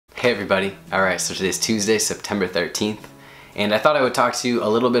Hey everybody. Alright, so today's Tuesday, September 13th, and I thought I would talk to you a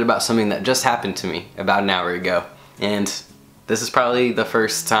little bit about something that just happened to me about an hour ago. And this is probably the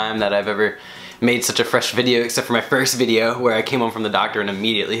first time that I've ever made such a fresh video, except for my first video where I came home from the doctor and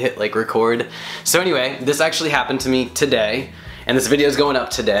immediately hit like record. So anyway, this actually happened to me today, and this video is going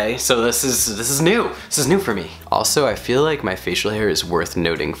up today, so this is new. This is new for me. Also, I feel like my facial hair is worth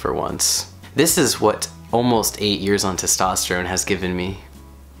noting for once. This is what almost 8 years on testosterone has given me.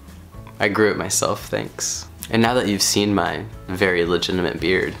 I grew it myself, thanks. And now that you've seen my very legitimate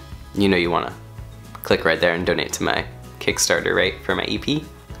beard, you know you wanna click right there and donate to my Kickstarter, right, for my EP?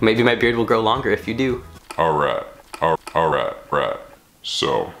 Maybe my beard will grow longer if you do. Alright.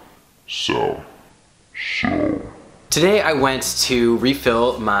 So. Today I went to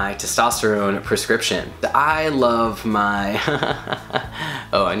refill my testosterone prescription. I love my,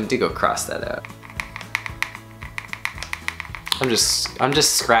 oh, I need to go cross that out. I'm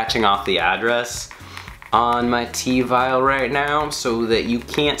just scratching off the address on my T vial right now so that you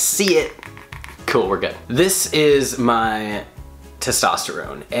can't see it. Cool, we're good. This is my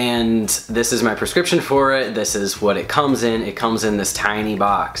testosterone, and this is my prescription for it. This is what it comes in. It comes in this tiny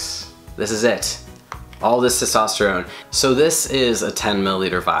box. This is it. All this testosterone. So this is a 10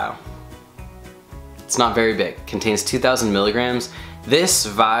 milliliter vial. It's not very big. Contains 2,000 milligrams. This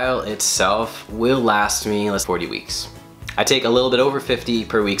vial itself will last me 40 weeks. I take a little bit over 50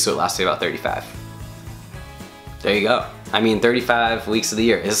 per week, so it lasts me about 35. There you go. I mean, 35 weeks of the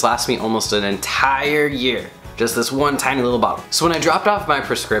year. This lasts me almost an entire year. Just this one tiny little bottle. So when I dropped off my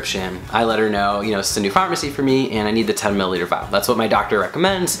prescription, I let her know, you know, it's a new pharmacy for me and I need the 10 milliliter vial. That's what my doctor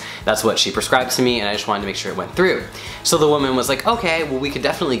recommends. That's what she prescribed to me, and I just wanted to make sure it went through. So the woman was like, okay, well, we could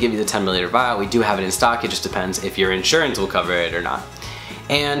definitely give you the 10 milliliter vial. We do have it in stock. It just depends if your insurance will cover it or not.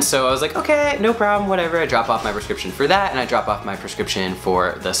 And so I was like, okay, no problem, whatever. I drop off my prescription for that, and I drop off my prescription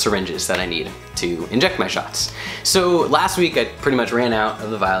for the syringes that I need to inject my shots. So last week I pretty much ran out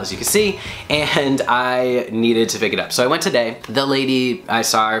of the vial, as you can see, and I needed to pick it up. So I went today. The lady, I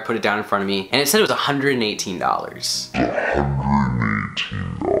saw her put it down in front of me, and it said it was $118.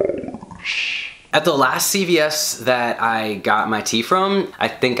 $118. At the last CVS that I got my tea from, I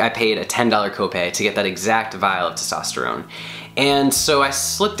think I paid a $10 copay to get that exact vial of testosterone. And so I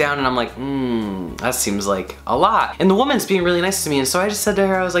looked down and I'm like, that seems like a lot. And the woman's being really nice to me, and so I just said to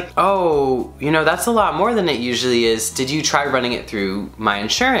her, I was like, oh, you know, that's a lot more than it usually is. Did you try running it through my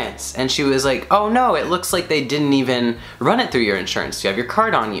insurance? And she was like, oh no, it looks like they didn't even run it through your insurance. You have your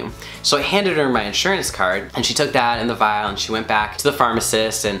card on you. So I handed her my insurance card, and she took that and the vial, and she went back to the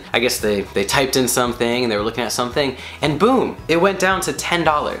pharmacist, and I guess they typed in something and they were looking at something, and boom, it went down to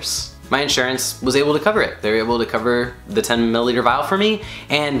 $10. My insurance was able to cover it. They were able to cover the 10 milliliter vial for me,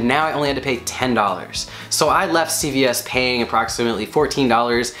 and now I only had to pay $10. So I left CVS paying approximately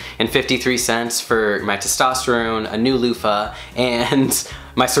 $14.53 for my testosterone, a new loofah, and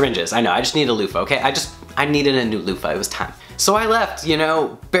my syringes. I know, I just need a loofah, okay? I needed a new loofah, it was time. So I left, you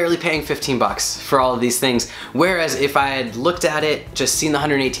know, barely paying 15 bucks for all of these things. Whereas if I had looked at it, just seen the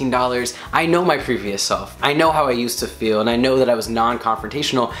 $118, I know my previous self. I know how I used to feel, and I know that I was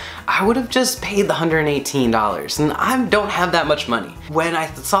non-confrontational. I would have just paid the $118, and I don't have that much money. When I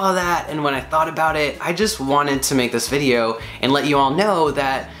saw that and when I thought about it, I just wanted to make this video and let you all know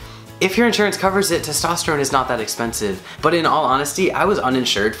that if your insurance covers it, testosterone is not that expensive. But in all honesty, I was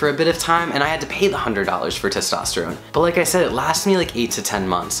uninsured for a bit of time, and I had to pay the $100 for testosterone. But like I said, it lasts me like 8 to 10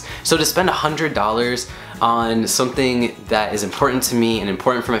 months. So to spend $100 on something that is important to me and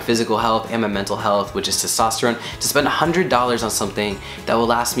important for my physical health and my mental health, which is testosterone, to spend $100 on something that will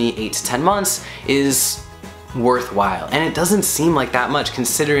last me 8 to 10 months is worthwhile. And it doesn't seem like that much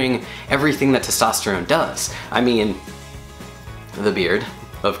considering everything that testosterone does. I mean, the beard,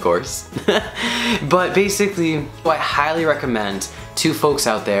 of course. But basically, I highly recommend to folks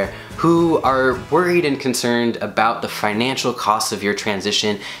out there who are worried and concerned about the financial costs of your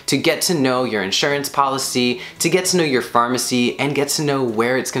transition to get to know your insurance policy, to get to know your pharmacy, and get to know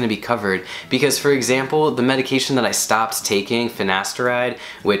where it's going to be covered. Because for example, the medication that I stopped taking, finasteride,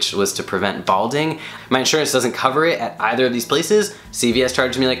 which was to prevent balding, my insurance doesn't cover it at either of these places. CVS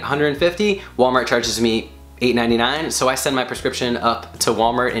charges me like $150, Walmart charges me $8.99, so I send my prescription up to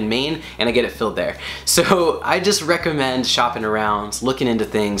Walmart in Maine and I get it filled there. So I just recommend shopping around, looking into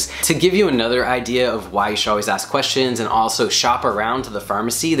things. To give you another idea of why you should always ask questions and also shop around to the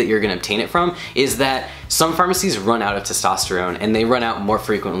pharmacy that you're gonna obtain it from, is that some pharmacies run out of testosterone and they run out more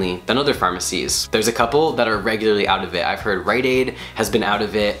frequently than other pharmacies. There's a couple that are regularly out of it. I've heard Rite Aid has been out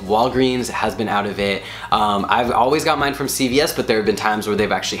of it, Walgreens has been out of it. I've always got mine from CVS, but there have been times where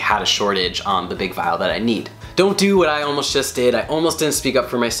they've actually had a shortage on the big vial that I need. don't do what I almost just did. I almost didn't speak up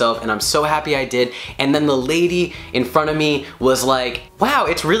for myself, and I'm so happy I did. And then the lady in front of me was like, wow,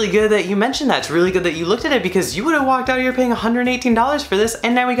 it's really good that you mentioned that. It's really good that you looked at it, because you would have walked out here paying $118 for this,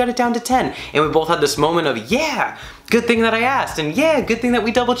 and now we got it down to 10. And we both had this moment of, yeah, good thing that I asked, and yeah, good thing that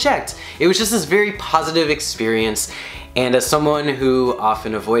we double checked. It was just this very positive experience. And as someone who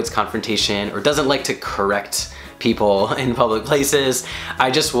often avoids confrontation or doesn't like to correct people in public places, I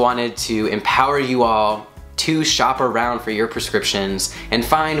just wanted to empower you all to shop around for your prescriptions and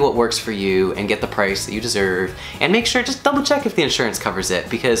find what works for you and get the price that you deserve, and make sure, just double check if the insurance covers it,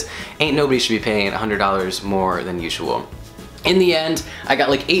 because ain't nobody should be paying $100 more than usual. In the end, I got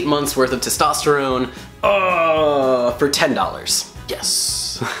like 8 months worth of testosterone for $10.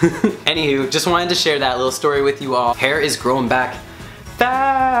 Yes. Anywho, just wanted to share that little story with you all. Hair is growing back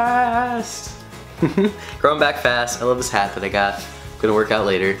fast. Growing back fast. I love this hat that I got. Gonna work out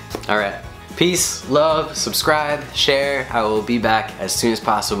later. All right. Peace, love, subscribe, share. I will be back as soon as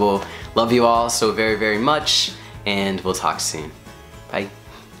possible. Love you all so very, very much, and we'll talk soon. Bye.